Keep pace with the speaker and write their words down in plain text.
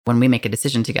when we make a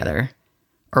decision together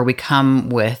or we come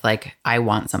with like, I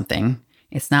want something,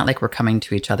 it's not like we're coming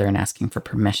to each other and asking for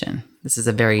permission. This is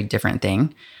a very different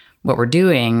thing. What we're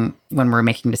doing when we're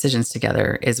making decisions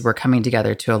together is we're coming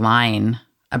together to align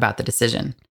about the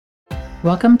decision.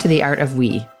 Welcome to The Art of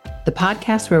We, the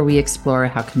podcast where we explore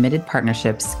how committed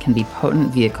partnerships can be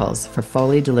potent vehicles for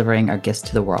fully delivering our gifts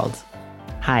to the world.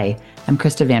 Hi, I'm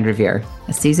Krista Vanderveer,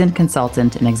 a seasoned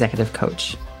consultant and executive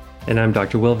coach. And I'm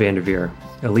Dr. Will Vanderveer,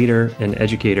 a leader and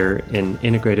educator in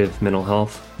integrative mental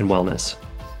health and wellness.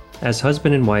 As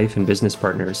husband and wife and business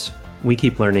partners, we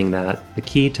keep learning that the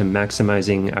key to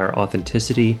maximizing our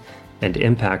authenticity and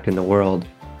impact in the world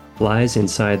lies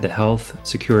inside the health,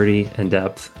 security, and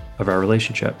depth of our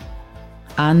relationship.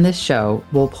 On this show,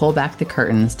 we'll pull back the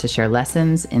curtains to share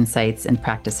lessons, insights, and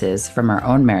practices from our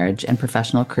own marriage and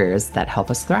professional careers that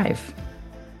help us thrive.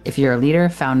 If you're a leader,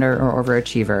 founder, or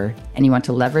overachiever, and you want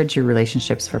to leverage your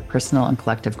relationships for personal and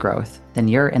collective growth, then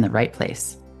you're in the right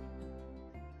place.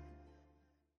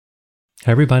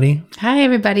 Hi, everybody. Hi,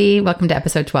 everybody. Welcome to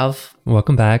episode 12.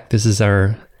 Welcome back. This is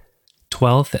our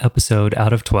 12th episode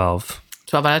out of 12.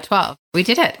 12 out of 12. We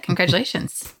did it.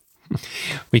 Congratulations.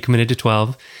 We committed to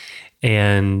 12,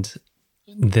 and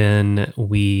then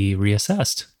we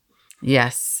reassessed.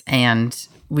 Yes, and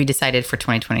we decided for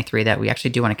 2023 that we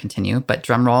actually do want to continue, but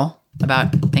drum roll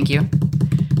thank you.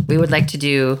 We would like to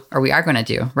do, or we are going to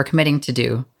do, we're committing to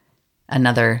do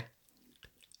another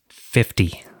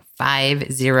 50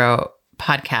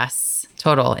 podcasts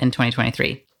total in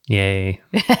 2023. Yay.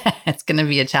 It's going to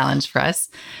be a challenge for us.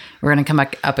 We're going to come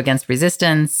up against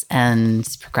resistance and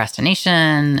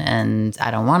procrastination and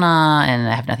I don't want to, and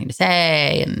I have nothing to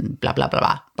say and blah, blah, blah,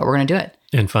 blah. But we're going to do it.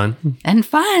 And fun. And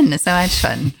fun. So much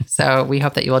fun. So we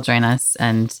hope that you will join us,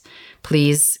 and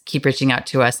please keep reaching out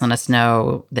to us. Let us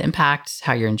know the impact,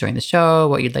 how you're enjoying the show,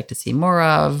 what you'd like to see more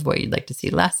of, what you'd like to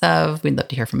see less of. We'd love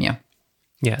to hear from you.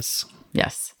 Yes.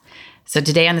 Yes. So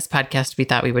today on this podcast, we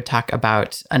thought we would talk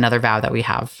about another vow that we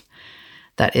have.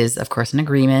 That is, of course, an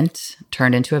agreement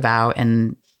turned into a vow.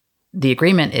 And the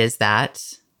agreement is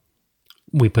that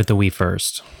we put the we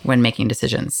first when making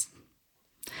decisions.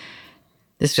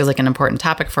 This feels like an important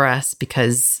topic for us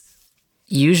because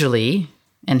usually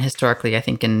and historically, I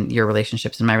think in your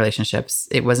relationships and my relationships,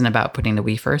 it wasn't about putting the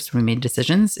we first when we made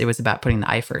decisions. It was about putting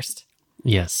the I first.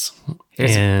 Yes.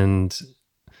 And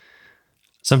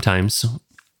sometimes,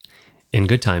 in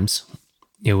good times,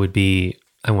 it would be,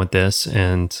 I want this,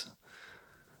 and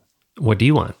what do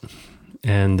you want?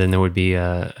 And then there would be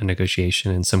a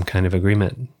negotiation and some kind of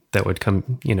agreement that would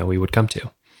come, we would come to.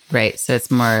 Right. So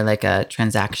it's more like a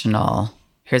transactional,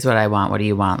 here's what I want, what do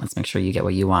you want? Let's make sure you get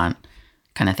what you want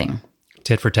kind of thing.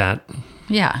 Tit for tat.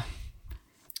 Yeah.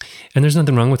 And there's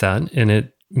nothing wrong with that. And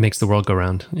it makes the world go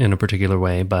round in a particular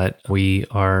way. But we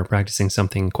are practicing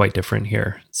something quite different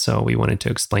here. So we wanted to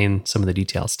explain some of the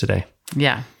details today.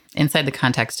 Yeah. Inside the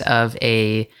context of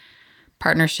a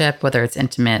partnership, whether it's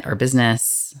intimate or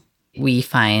business, we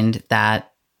find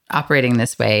that operating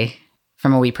this way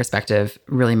from a we perspective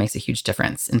really makes a huge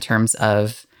difference in terms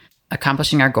of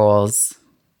accomplishing our goals,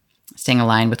 staying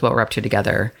aligned with what we're up to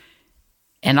together,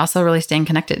 and also really staying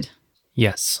connected.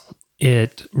 Yes.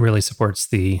 It really supports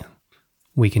the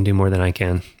we can do more than I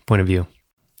can point of view.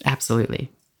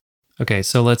 Absolutely. Okay,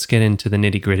 so let's get into the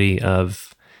nitty-gritty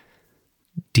of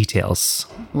details.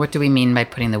 What do we mean by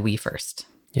putting the we first?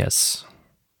 Yes.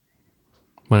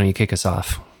 Why don't you kick us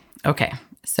off? Okay.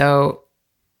 So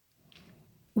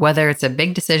whether it's a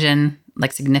big decision,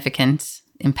 like significant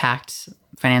impact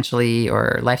financially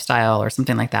or lifestyle or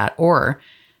something like that, or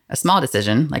a small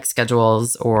decision like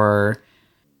schedules or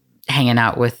hanging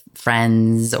out with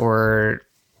friends or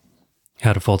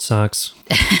how to fold socks.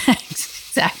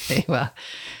 Exactly. Well,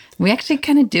 we actually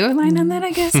kind of do a line on that,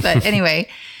 I guess. But anyway,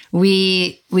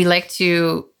 we like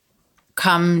to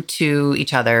come to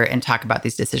each other and talk about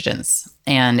these decisions.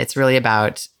 And it's really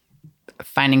about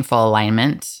finding full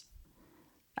alignment,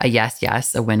 a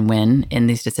yes, a win-win in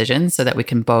these decisions so that we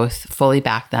can both fully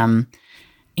back them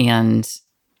and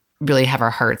really have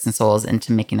our hearts and souls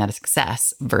into making that a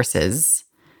success versus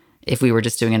if we were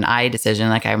just doing an I decision,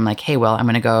 like I'm like, hey, well, I'm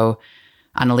going to go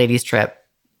on a ladies trip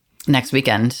next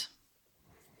weekend.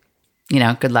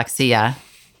 Good luck. See ya.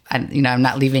 I'm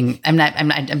not leaving. I'm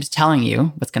just telling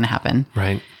you what's going to happen.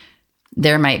 Right.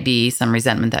 There might be some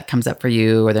resentment that comes up for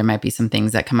you, or there might be some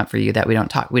things that come up for you that we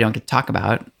don't get to talk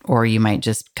about, or you might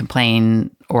just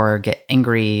complain or get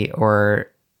angry,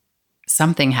 or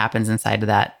something happens inside of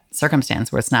that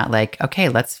circumstance where it's not like, okay,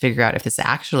 let's figure out if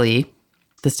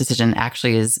this decision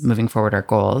actually is moving forward our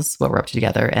goals, what we're up to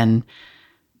together,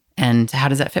 and how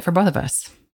does that fit for both of us?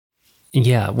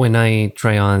 Yeah, when I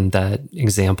try on that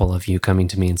example of you coming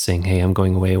to me and saying, hey, I'm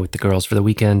going away with the girls for the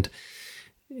weekend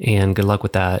and good luck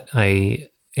with that, I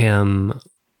am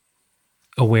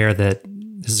aware that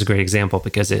this is a great example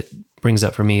because it brings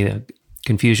up for me a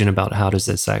confusion about how does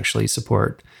this actually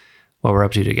support what we're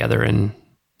up to together and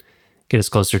get us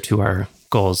closer to our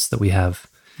goals that we have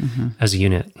as a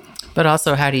unit. But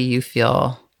also, how do you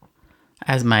feel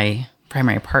as my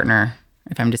primary partner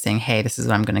if I'm just saying, hey, this is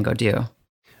what I'm going to go do?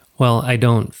 Well, I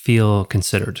don't feel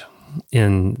considered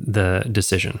in the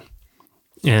decision.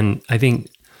 And I think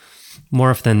more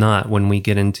often than not, when we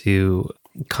get into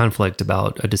conflict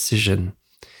about a decision,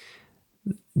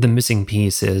 the missing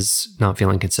piece is not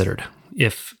feeling considered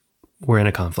if we're in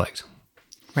a conflict.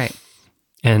 Right.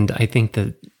 And I think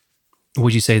that,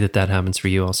 would you say that that happens for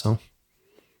you also?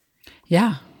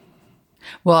 Yeah.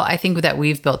 Well, I think that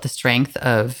we've built the strength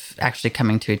of actually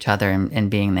coming to each other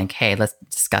and being like, hey, let's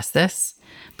discuss this.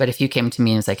 But if you came to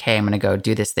me and was like, hey, I'm going to go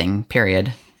do this thing,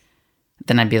 period,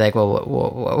 then I'd be like,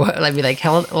 well, I'd be like,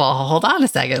 hold on a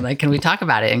second. Like, can we talk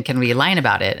about it? And can we align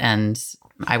about it? And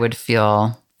I would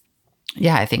feel,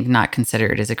 I think not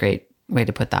considered is a great way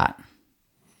to put that.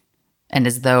 And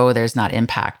as though there's not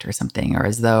impact or something, or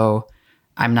as though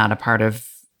I'm not a part of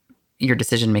your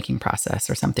decision-making process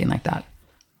or something like that.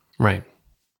 Right.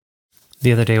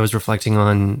 The other day I was reflecting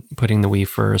on putting the we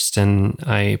first, and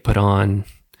I put on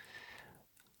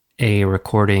a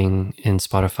recording in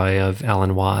Spotify of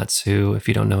Alan Watts, who, if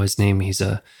you don't know his name, he's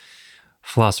a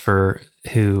philosopher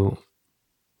who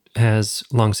has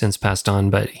long since passed on,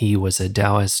 but he was a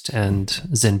Taoist and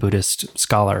Zen Buddhist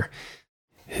scholar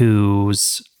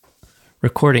whose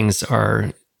recordings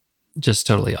are just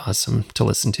totally awesome to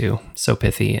listen to. So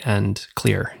pithy and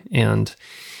clear. And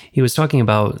he was talking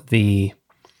about the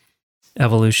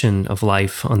evolution of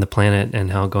life on the planet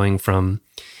and how going from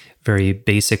very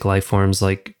basic life forms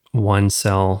like one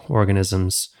cell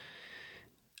organisms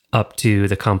up to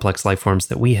the complex life forms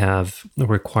that we have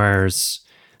requires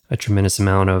a tremendous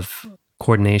amount of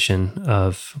coordination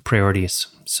of priorities.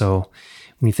 So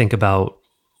when you think about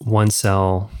one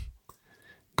cell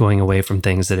going away from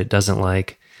things that it doesn't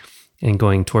like and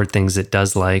going toward things it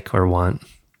does like or want,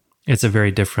 it's a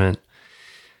very different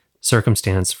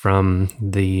circumstance from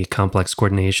the complex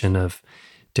coordination of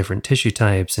different tissue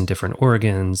types and different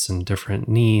organs and different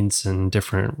needs and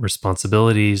different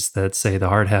responsibilities that, say, the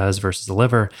heart has versus the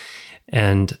liver.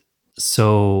 And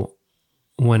so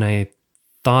when I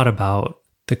thought about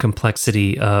the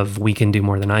complexity of we can do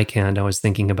more than I can, I was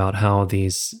thinking about how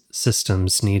these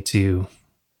systems need to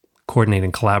coordinate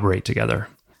and collaborate together.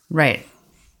 Right.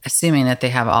 Assuming that they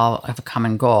have a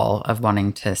common goal of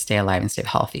wanting to stay alive and stay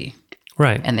healthy.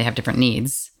 Right. And they have different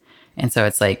needs. And so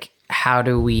it's like, how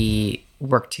do we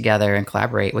work together and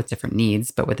collaborate with different needs,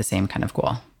 but with the same kind of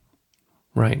goal?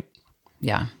 Right.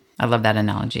 Yeah. I love that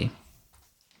analogy.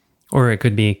 Or it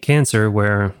could be cancer,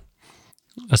 where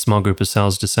a small group of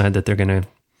cells decide that they're going to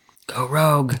go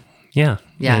rogue. Yeah.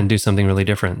 And do something really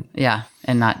different. Yeah.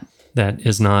 And not... that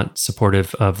is not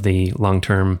supportive of the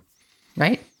long-term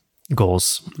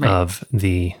goals of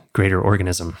the greater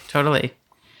organism. Totally.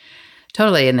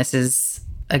 And this is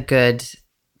a good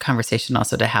conversation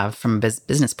also to have from a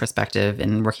business perspective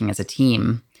and working as a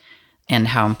team, and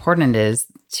how important it is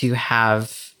to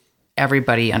have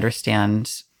everybody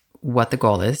understand what the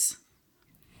goal is,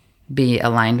 be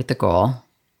aligned with the goal,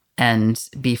 and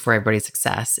be for everybody's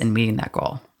success in meeting that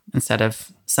goal, instead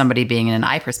of somebody being in an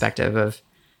I perspective of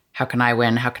how can I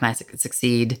win? How can I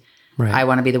succeed? Right. I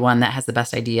want to be the one that has the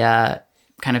best idea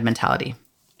kind of mentality.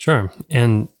 Sure.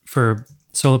 And for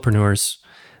solopreneurs,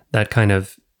 that kind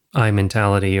of I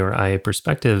mentality or I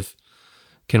perspective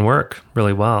can work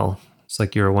really well. It's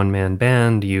like you're a one-man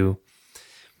band. You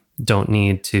don't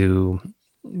need to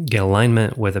get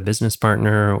alignment with a business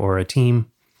partner or a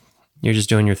team. You're just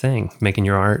doing your thing, making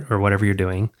your art or whatever you're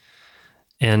doing.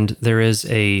 And there is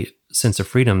a sense of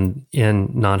freedom in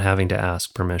not having to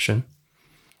ask permission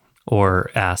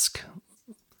or ask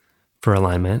for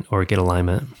alignment or get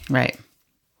alignment. Right.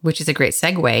 Which is a great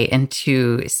segue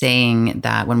into saying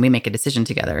that when we make a decision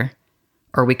together,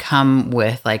 or we come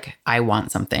with like, I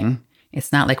want something,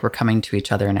 it's not like we're coming to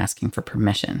each other and asking for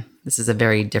permission. This is a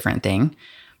very different thing.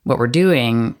 What we're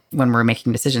doing when we're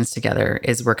making decisions together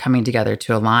is we're coming together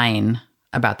to align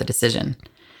about the decision.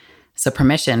 So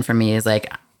permission for me is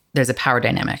like, there's a power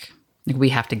dynamic. Like, we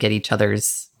have to get each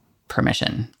other's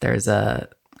permission. There's a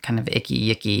kind of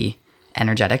icky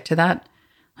energetic to that.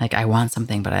 Like, I want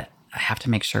something, but I have to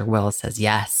make sure Will says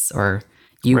yes, or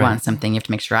you want something, you have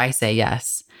to make sure I say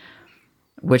yes,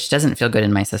 which doesn't feel good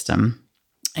in my system.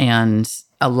 And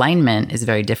alignment is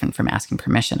very different from asking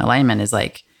permission. Alignment is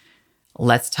like,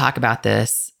 let's talk about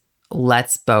this.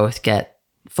 Let's both get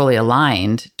fully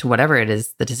aligned to whatever it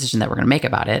is, the decision that we're going to make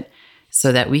about it,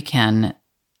 so that we can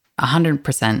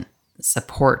 100%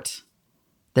 support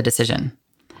the decision.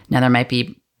 Now, there might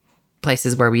be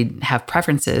places where we have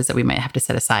preferences that we might have to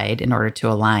set aside in order to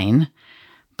align,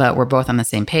 but we're both on the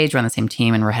same page, we're on the same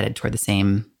team, and we're headed toward the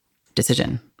same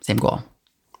decision, same goal.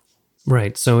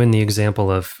 Right. So in the example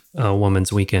of a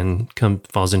woman's weekend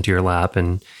falls into your lap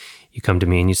and you come to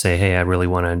me and you say, hey, I really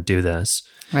want to do this.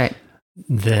 Right.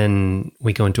 Then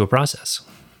we go into a process.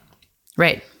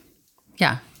 Right.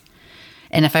 Yeah.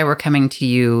 And if I were coming to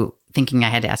you thinking I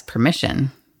had to ask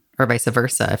permission, or vice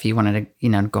versa, if you wanted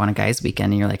to, go on a guy's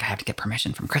weekend and you're like, I have to get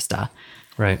permission from Krista.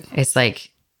 Right. It's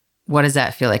like, what does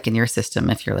that feel like in your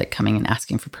system if you're like coming and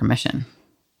asking for permission?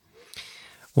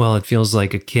 Well, it feels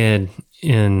like a kid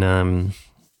in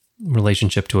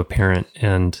relationship to a parent.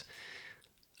 And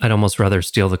I'd almost rather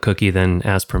steal the cookie than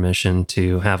ask permission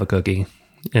to have a cookie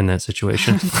in that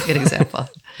situation. That's a good example.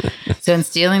 So in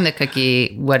stealing the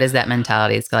cookie, what is that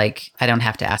mentality? It's like, I don't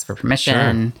have to ask for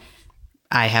permission. Sure.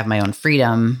 I have my own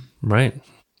freedom. Right.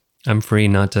 I'm free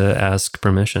not to ask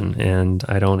permission, and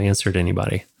I don't answer to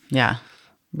anybody. Yeah.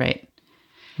 Right.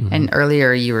 Mm-hmm. And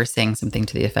earlier you were saying something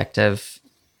to the effect of,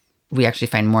 we actually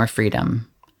find more freedom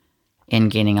in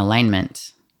gaining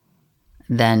alignment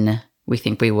than we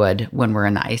think we would when we're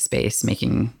in the I space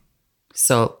making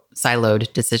so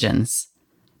siloed decisions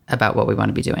about what we want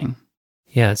to be doing.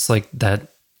 Yeah, it's like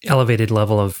that elevated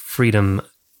level of freedom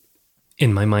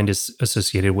in my mind is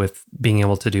associated with being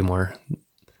able to do more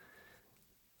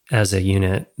as a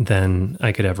unit than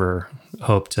I could ever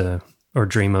hope to or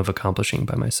dream of accomplishing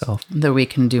by myself. That we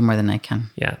can do more than I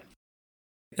can. Yeah.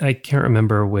 I can't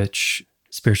remember which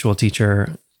spiritual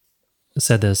teacher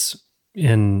said this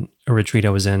in a retreat I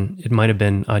was in. It might have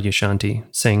been Adyashanti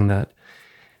saying that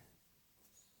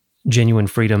genuine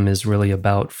freedom is really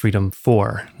about freedom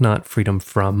for, not freedom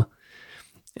from.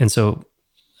 And so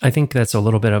I think that's a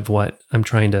little bit of what I'm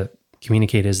trying to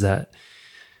communicate, is that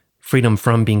freedom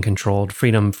from being controlled,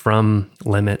 freedom from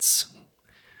limits.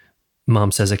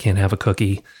 Mom says I can't have a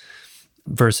cookie,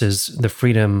 versus the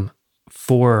freedom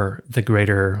for the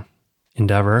greater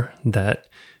endeavor that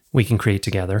we can create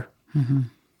together, mm-hmm.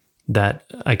 that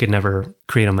I could never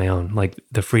create on my own, like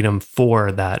the freedom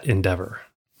for that endeavor.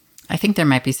 I think there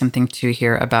might be something to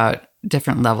hear about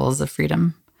different levels of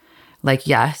freedom. Like,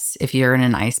 yes, if you're in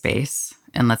an I space,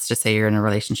 and let's just say you're in a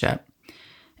relationship,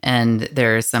 and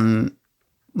there's some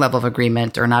level of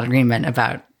agreement or not agreement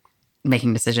about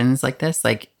making decisions like this,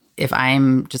 like if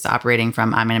I'm just operating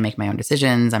from, I'm going to make my own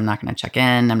decisions, I'm not going to check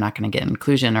in, I'm not going to get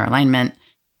inclusion or alignment,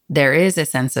 there is a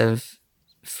sense of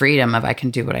freedom of I can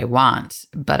do what I want.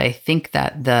 But I think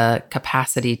that the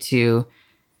capacity to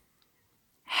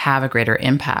have a greater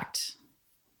impact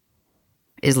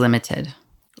is limited.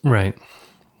 Right.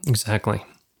 Exactly.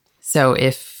 So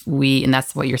if we, and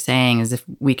that's what you're saying, is if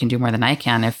we can do more than I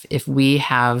can, if we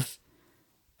have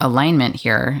alignment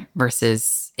here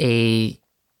versus a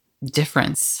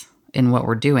difference in what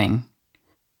we're doing,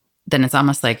 then it's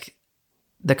almost like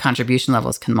the contribution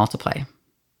levels can multiply.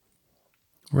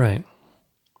 Right.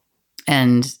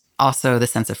 And also the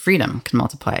sense of freedom can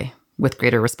multiply. With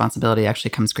greater responsibility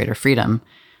actually comes greater freedom,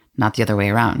 not the other way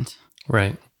around.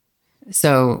 Right.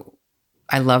 So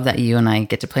I love that you and I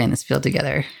get to play in this field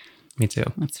together. Me too.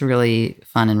 It's really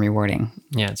fun and rewarding.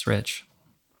 Yeah, it's rich.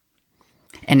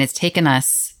 And it's taken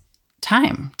us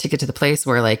time to get to the place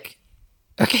where like,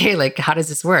 okay, like how does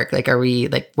this work? Like, are we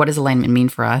like, what does alignment mean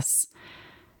for us?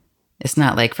 It's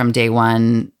not like from day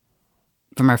one,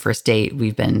 from our first date,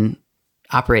 we've been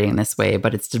operating this way,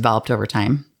 but it's developed over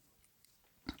time.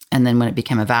 And then when it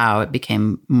became a vow, it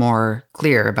became more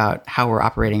clear about how we're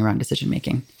operating around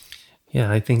decision-making.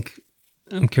 Yeah, I think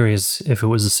I'm curious if it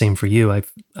was the same for you.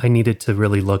 I needed to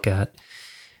really look at,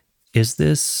 is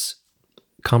this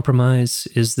compromise?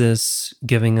 Is this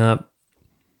giving up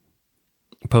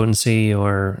potency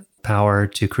or power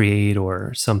to create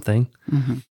or something?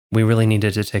 Mm-hmm. We really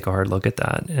needed to take a hard look at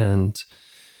that. And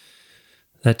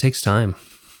that takes time.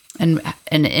 And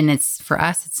it's, for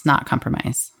us, it's not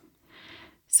compromise.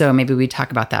 So maybe we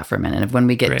talk about that for a minute. When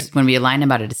we align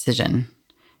about a decision,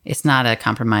 it's not a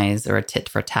compromise or a tit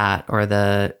for tat or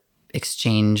the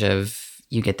exchange of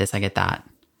you get this, I get that.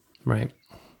 Right.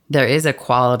 There is a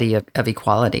quality of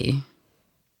equality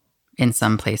in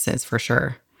some places for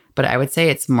sure. But I would say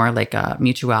it's more like a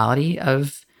mutuality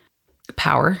of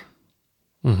power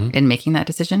mm-hmm. in making that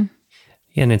decision.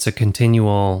 Yeah, and it's a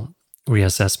continual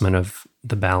reassessment of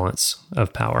the balance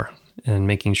of power and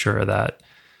making sure that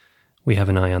we have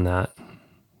an eye on that.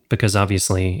 Because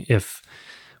obviously, if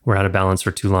we're out of balance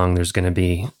for too long, there's going to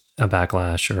be a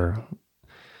backlash or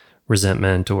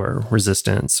resentment or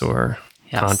resistance or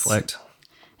conflict.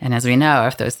 And as we know,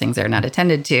 if those things are not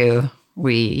attended to,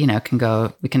 we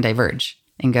can diverge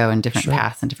and go in different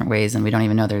paths and different ways. And we don't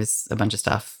even know there's a bunch of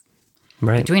stuff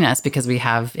between us because we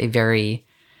have a very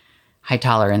high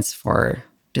tolerance for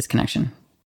disconnection.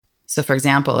 So for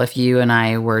example, if you and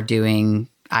I were doing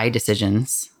I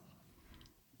decisions,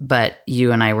 but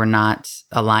you and I were not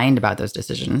aligned about those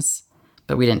decisions,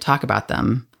 but we didn't talk about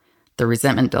them, the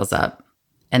resentment builds up.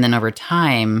 And then over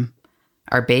time,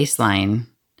 our baseline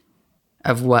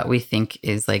of what we think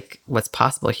is like what's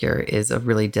possible here is a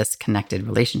really disconnected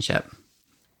relationship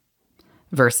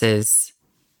versus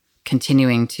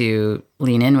continuing to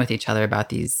lean in with each other about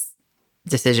these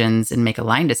decisions and make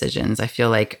aligned decisions. I feel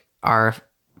like our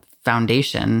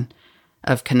foundation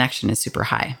of connection is super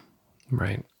high.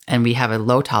 Right. And we have a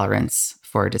low tolerance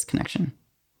for disconnection.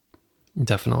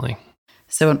 Definitely.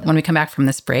 So when we come back from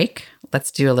this break,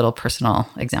 let's do a little personal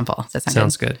example. Does that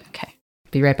sounds good? Okay.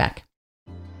 Be right back.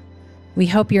 We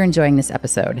hope you're enjoying this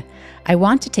episode. I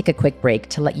want to take a quick break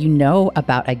to let you know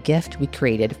about a gift we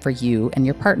created for you and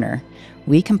your partner.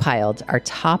 We compiled our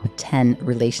top 10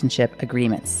 relationship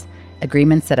agreements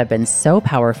that have been so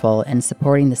powerful in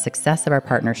supporting the success of our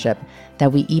partnership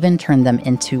that we even turned them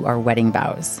into our wedding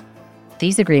vows.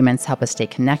 These agreements help us stay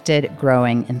connected,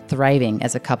 growing, and thriving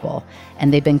as a couple,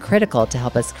 and they've been critical to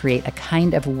help us create a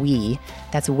kind of we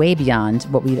that's way beyond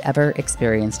what we've ever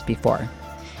experienced before.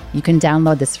 You can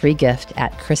download this free gift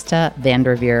at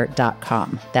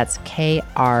KristaVanderveer.com. That's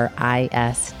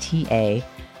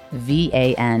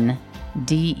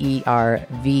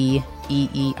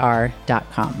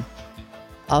KristaVanderveer.com.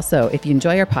 Also, if you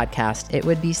enjoy our podcast, it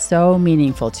would be so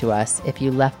meaningful to us if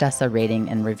you left us a rating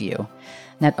and review.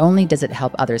 Not only does it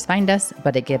help others find us,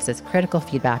 but it gives us critical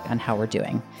feedback on how we're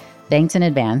doing. Thanks in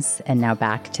advance, and now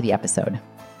back to the episode.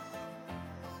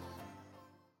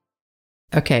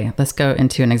 Okay, let's go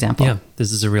into an example. Yeah,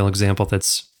 this is a real example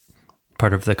that's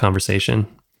part of the conversation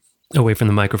away from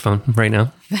the microphone right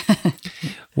now,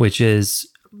 which is,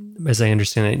 as I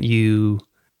understand it, you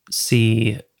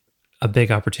see a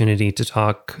big opportunity to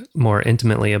talk more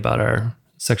intimately about our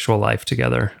sexual life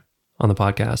together on the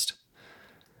podcast.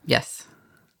 Yes.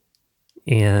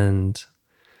 And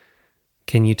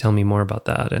can you tell me more about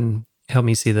that and help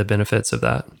me see the benefits of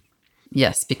that?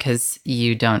 Yes, because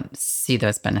you don't see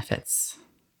those benefits.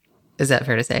 Is that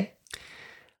fair to say?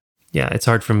 Yeah, it's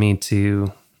hard for me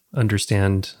to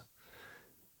understand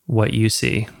what you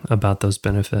see about those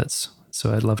benefits.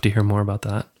 So I'd love to hear more about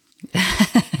that.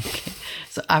 Okay.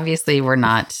 So obviously we're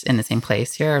not in the same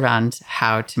place here around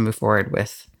how to move forward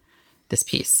with this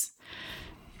piece.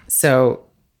 So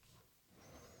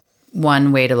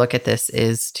one way to look at this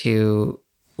is to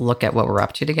look at what we're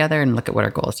up to together and look at what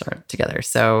our goals are together.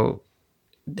 So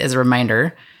as a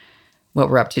reminder, what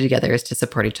we're up to together is to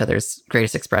support each other's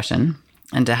greatest expression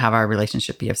and to have our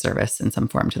relationship be of service in some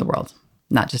form to the world,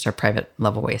 not just our private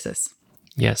love oasis.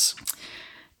 Yes.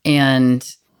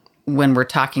 And when we're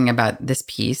talking about this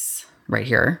piece right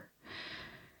here,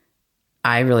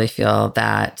 I really feel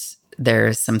that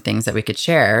there's some things that we could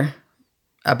share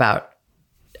about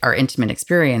our intimate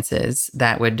experiences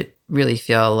that would really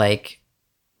feel like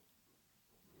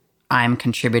I'm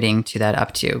contributing to that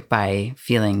up to by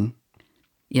feeling,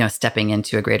 stepping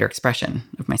into a greater expression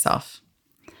of myself.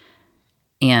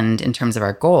 And in terms of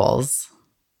our goals,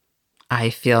 I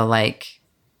feel like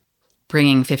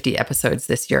bringing 50 episodes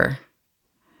this year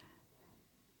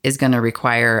is going to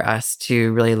require us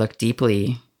to really look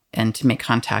deeply and to make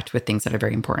contact with things that are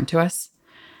very important to us.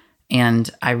 And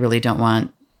I really don't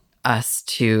want us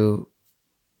to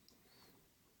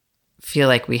feel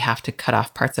like we have to cut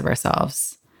off parts of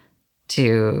ourselves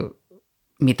to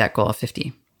meet that goal of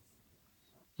 50.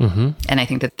 Mm-hmm. And I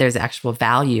think that there's actual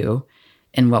value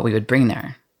in what we would bring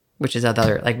there, which is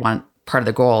one part of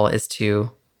the goal is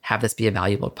to have this be a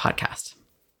valuable podcast.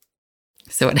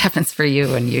 So what happens for you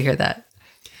when you hear that?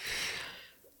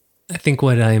 I think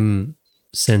what I'm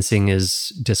sensing is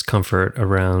discomfort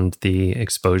around the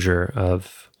exposure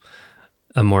of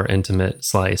a more intimate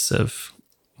slice of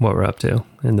what we're up to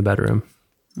in the bedroom.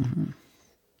 Mm-hmm.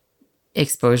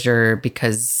 Exposure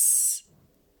because,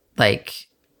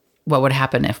 what would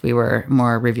happen if we were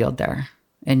more revealed there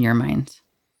in your mind?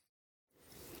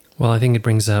 Well, I think it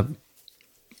brings up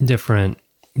different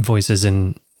voices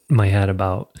in my head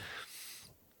about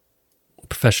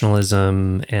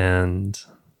professionalism and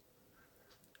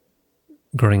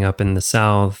growing up in the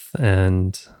South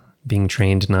and being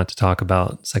trained not to talk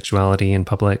about sexuality in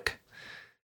public.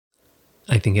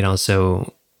 I think it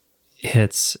also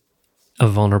hits a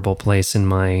vulnerable place in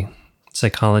my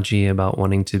psychology about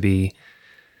wanting to be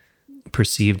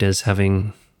perceived as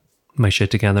having my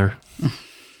shit together.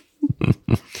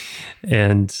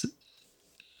 And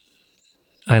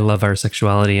I love our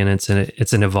sexuality, and it's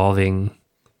an evolving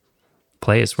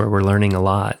place where we're learning a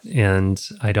lot. And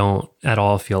I don't at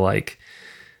all feel like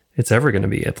it's ever going to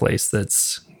be a place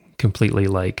that's completely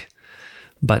like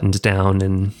buttoned down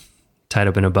and tied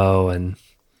up in a bow. And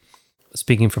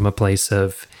speaking from a place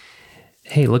of,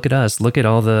 hey, look at us, look at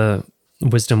all the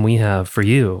wisdom we have for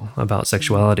you about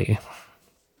sexuality.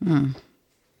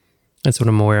 That's what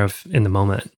I'm aware of in the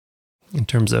moment in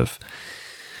terms of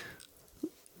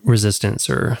resistance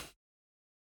or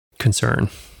concern.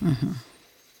 Mm-hmm.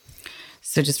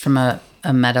 So just from a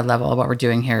meta level, what we're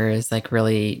doing here is like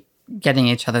really getting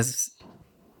each other's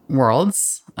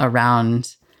worlds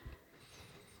around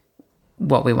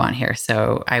what we want here.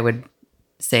 So I would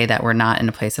say that we're not in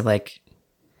a place of like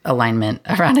alignment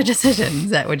around a decision.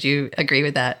 Would you agree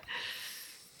with that?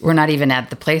 We're not even at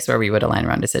the place where we would align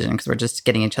around decision because we're just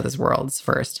getting each other's worlds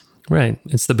first. Right.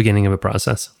 It's the beginning of a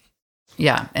process.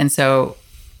 Yeah. And so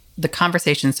the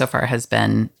conversation so far has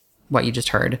been what you just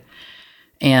heard.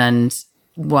 And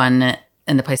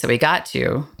the place that we got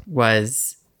to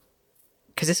was,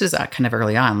 because this was kind of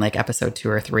early on, like episode 2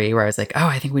 or 3, where I was like, oh,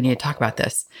 I think we need to talk about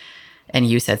this. And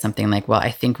you said something like, well,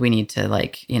 I think we need to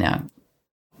like,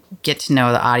 get to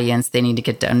know the audience. They need to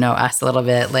get to know us a little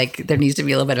bit. Like there needs to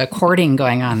be a little bit of a courting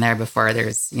going on there before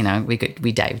there's,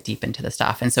 we dive deep into the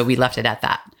stuff. And so we left it at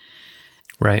that.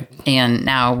 Right. And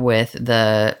now with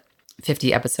the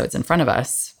 50 episodes in front of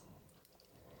us,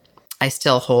 I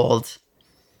still hold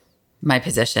my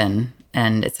position,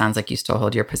 and it sounds like you still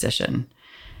hold your position.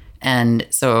 And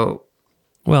so...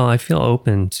 Well, I feel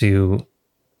open to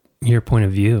your point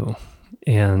of view.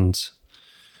 And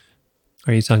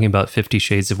are you talking about 50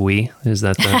 Shades of We? Is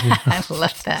that the... I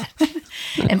love that.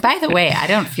 And by the way, I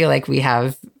don't feel like we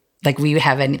have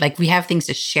things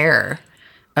to share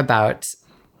about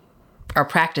our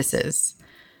practices,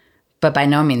 but by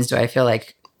no means do I feel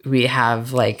like we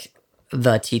have like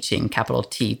the teaching, capital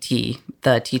TT,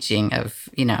 the teaching of,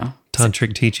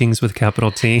 tantric teachings with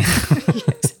capital T.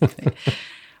 Exactly.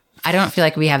 I don't feel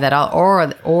like we have that all,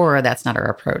 or that's not our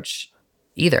approach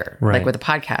either. Right. Like with the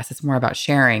podcast, it's more about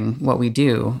sharing what we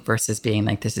do versus being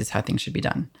like, this is how things should be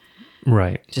done.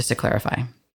 Right. Just to clarify.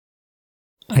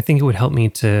 I think it would help me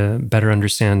to better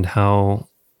understand how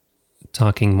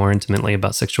talking more intimately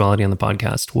about sexuality on the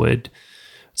podcast would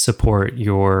support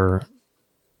your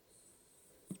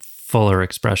fuller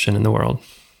expression in the world.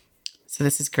 So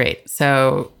this is great.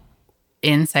 So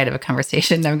inside of a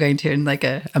conversation, I'm going to in like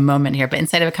a moment here, but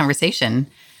inside of a conversation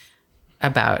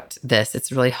about this,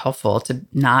 it's really helpful to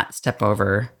not step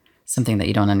over something that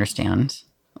you don't understand.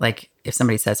 Like if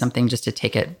somebody says something, just to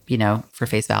take it, for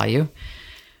face value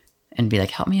and be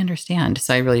like, help me understand.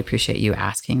 So I really appreciate you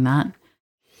asking that.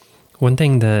 One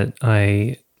thing that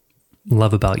I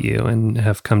love about you and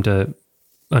have come to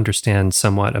understand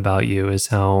somewhat about you is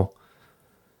how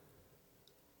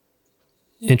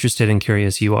interested and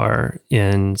curious you are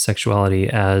in sexuality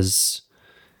as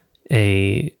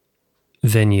a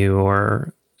venue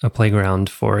or a playground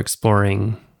for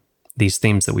exploring these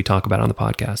themes that we talk about on the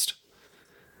podcast.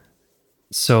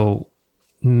 So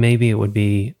maybe it would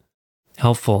be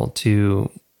helpful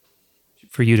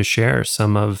for you to share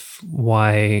some of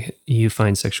why you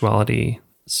find sexuality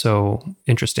so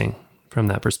interesting from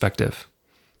that perspective.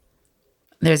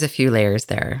 There's a few layers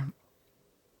there.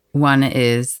 One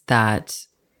is that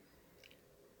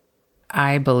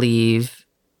I believe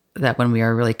that when we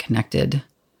are really connected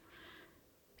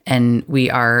and we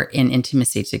are in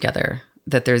intimacy together,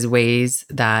 that there's ways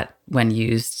that when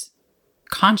used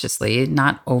consciously,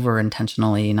 not over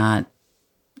intentionally, not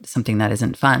something that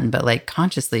isn't fun, but like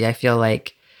consciously, I feel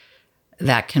like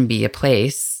that can be a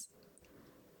place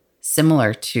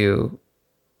similar to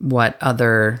what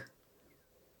other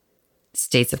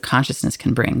states of consciousness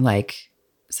can bring, like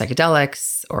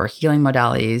psychedelics or healing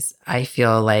modalities. I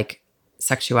feel like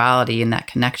sexuality and that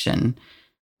connection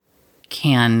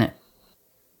can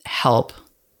help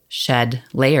shed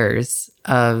layers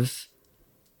of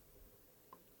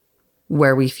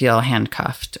where we feel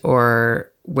handcuffed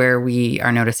or where we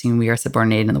are noticing we are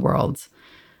subordinated in the world,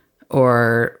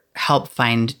 or help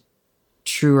find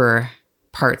truer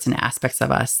parts and aspects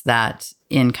of us that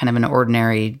in kind of an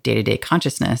ordinary day-to-day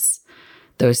consciousness,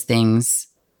 those things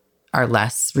are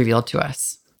less revealed to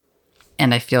us.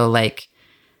 And I feel like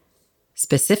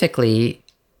specifically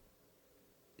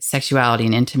sexuality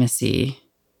and intimacy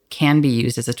can be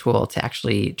used as a tool to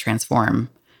actually transform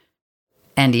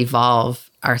and evolve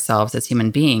ourselves as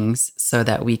human beings so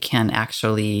that we can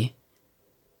actually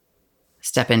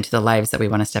step into the lives that we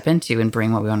want to step into and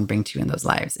bring what we want to bring to in those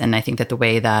lives. And I think that the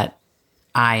way that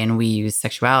I and we use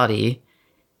sexuality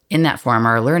in that form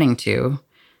are learning to,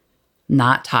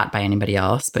 not taught by anybody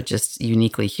else, but just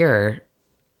uniquely here,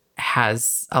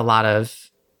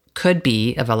 could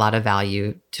be of a lot of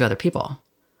value to other people.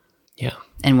 Yeah.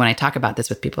 And when I talk about this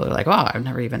with people, they're like, "Oh, I've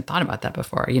never even thought about that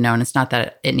before," and it's not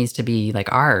that it needs to be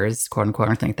like ours, quote unquote,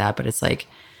 or anything like that, but it's like,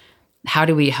 how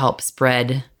do we help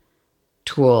spread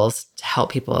tools to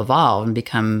help people evolve and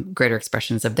become greater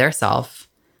expressions of their self?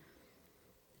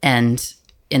 And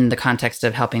in the context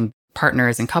of helping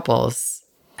partners and couples,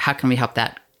 how can we help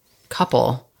that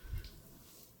couple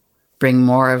bring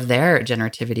more of their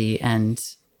generativity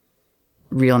and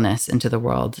realness into the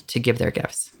world to give their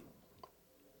gifts?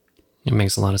 It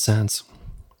makes a lot of sense.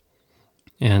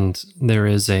 And there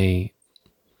is a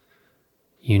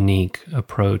unique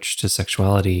approach to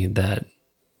sexuality that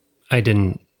I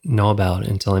didn't know about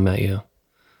until I met you.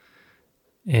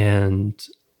 And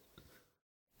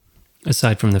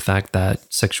aside from the fact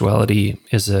that sexuality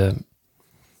is in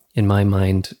my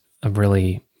mind, a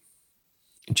really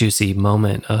juicy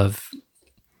moment of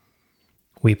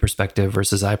we perspective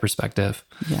versus I perspective.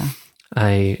 Yeah.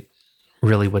 I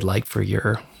really would like for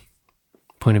your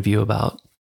point of view about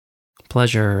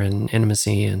pleasure and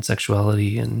intimacy and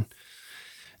sexuality and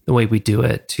the way we do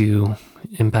it to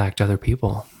impact other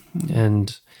people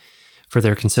and for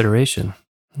their consideration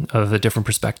of a different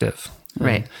perspective.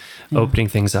 Right. Opening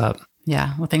things up.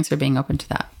 Yeah. Well, thanks for being open to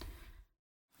that.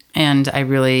 And I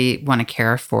really want to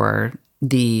care for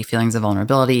the feelings of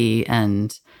vulnerability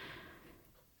and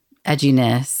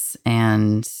edginess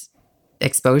and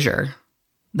exposure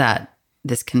that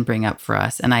this can bring up for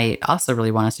us. And I also really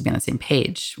want us to be on the same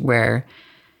page where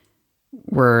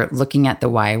we're looking at the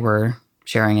why we're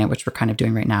sharing it, which we're kind of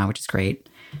doing right now, which is great.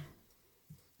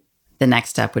 The next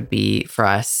step would be for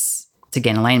us to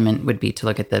gain alignment would be to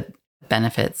look at the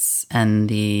benefits and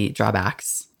the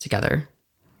drawbacks together.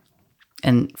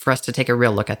 And for us to take a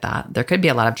real look at that. There could be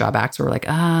a lot of drawbacks where we're like,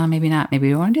 maybe not. Maybe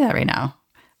we want to do that right now.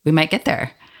 We might get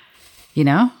there.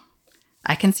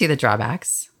 I can see the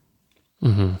drawbacks.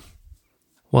 Mm-hmm.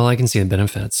 Well, I can see the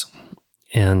benefits.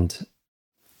 And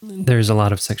there's a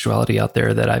lot of sexuality out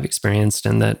there that I've experienced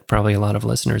and that probably a lot of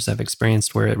listeners have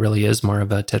experienced where it really is more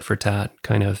of a tit for tat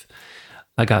kind of,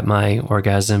 I got my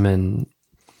orgasm and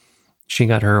she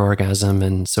got her orgasm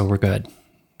and so we're good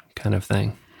kind of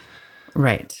thing.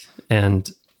 Right.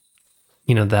 And,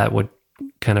 that would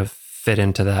kind of fit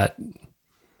into that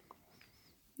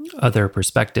other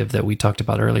perspective that we talked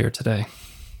about earlier today.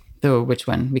 Which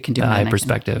one? We can do the I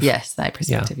perspective. Yes, the I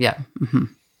perspective. Yeah. Mm-hmm.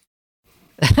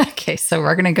 Okay, so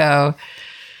we're not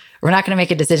going to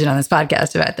make a decision on this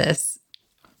podcast about this.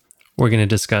 We're going to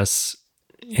discuss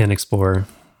and explore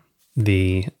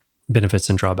the benefits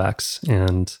and drawbacks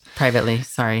and privately,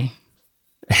 sorry.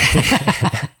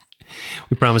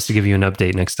 We promise to give you an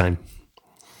update next time.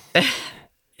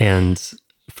 And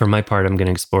for my part, I'm going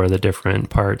to explore the different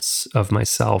parts of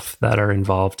myself that are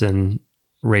involved in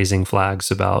raising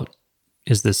flags about,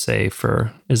 is this safe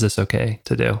or is this okay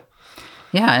to do?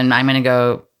 Yeah. And I'm going to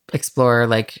go explore,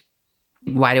 like,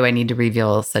 why do I need to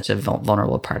reveal such a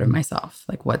vulnerable part of myself?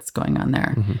 Like, what's going on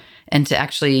there? Mm-hmm. And to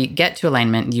actually get to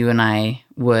alignment, you and I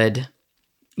would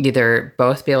either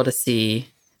both be able to see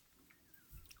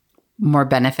more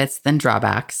benefits than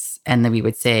drawbacks, and then we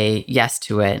would say yes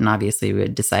to it. And obviously we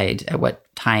would decide at what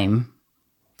time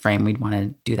frame we'd want to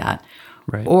do that.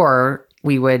 Right. Or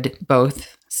we would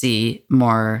both see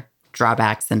more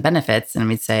drawbacks than benefits, and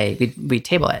we'd say, we'd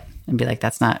table it and be like,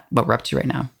 that's not what we're up to right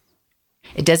now.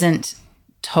 It doesn't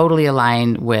totally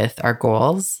align with our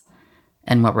goals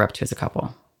and what we're up to as a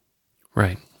couple.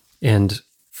 Right. And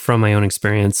from my own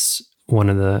experience, one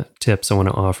of the tips I want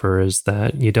to offer is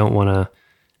that you don't want to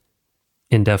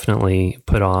indefinitely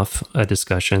put off a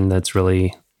discussion that's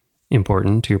really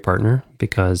important to your partner,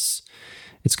 because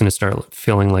it's going to start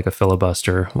feeling like a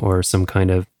filibuster or some kind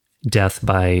of death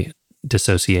by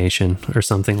dissociation or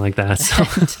something like that. So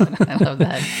I love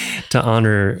that. To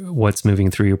honor what's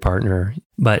moving through your partner,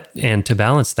 and to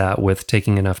balance that with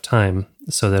taking enough time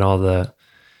so that all the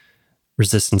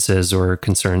resistances or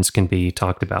concerns can be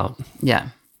talked about. Yeah.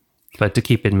 But to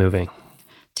keep it moving.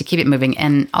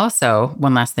 And also,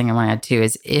 one last thing I want to add too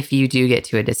is, if you do get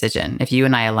to a decision, if you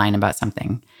and I align about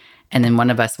something, and then one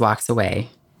of us walks away,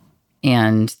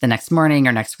 and the next morning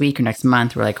or next week or next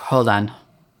month, we're like, hold on, right.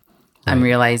 I'm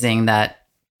realizing that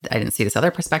I didn't see this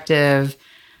other perspective.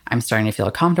 I'm starting to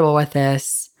feel comfortable with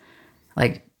this.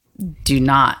 Like, do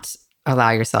not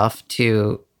allow yourself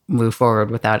to move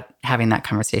forward without having that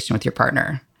conversation with your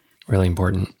partner. Really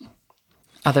important.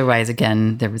 Otherwise,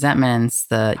 again, the resentments,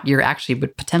 you're actually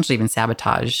would potentially even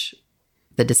sabotage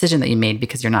the decision that you made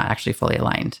because you're not actually fully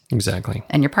aligned. Exactly.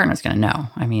 And your partner's going to know.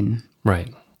 I mean,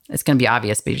 right. It's going to be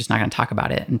obvious, but you're just not going to talk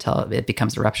about it until it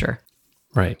becomes a rupture.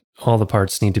 Right. All the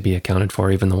parts need to be accounted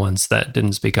for, even the ones that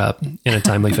didn't speak up in a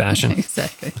timely fashion.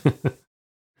 Exactly.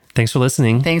 Thanks for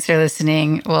listening. Thanks for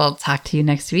listening. We'll talk to you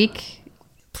next week.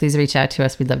 Please reach out to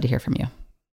us. We'd love to hear from you.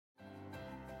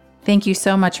 Thank you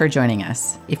so much for joining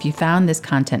us. If you found this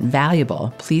content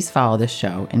valuable, please follow this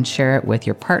show and share it with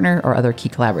your partner or other key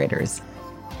collaborators.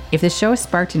 If this show has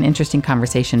sparked an interesting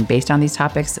conversation based on these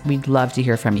topics, we'd love to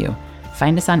hear from you.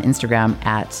 Find us on Instagram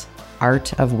at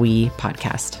Art of We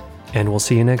Podcast. And we'll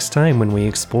see you next time when we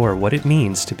explore what it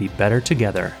means to be better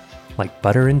together, like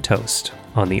butter and toast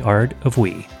on the Art of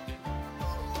We.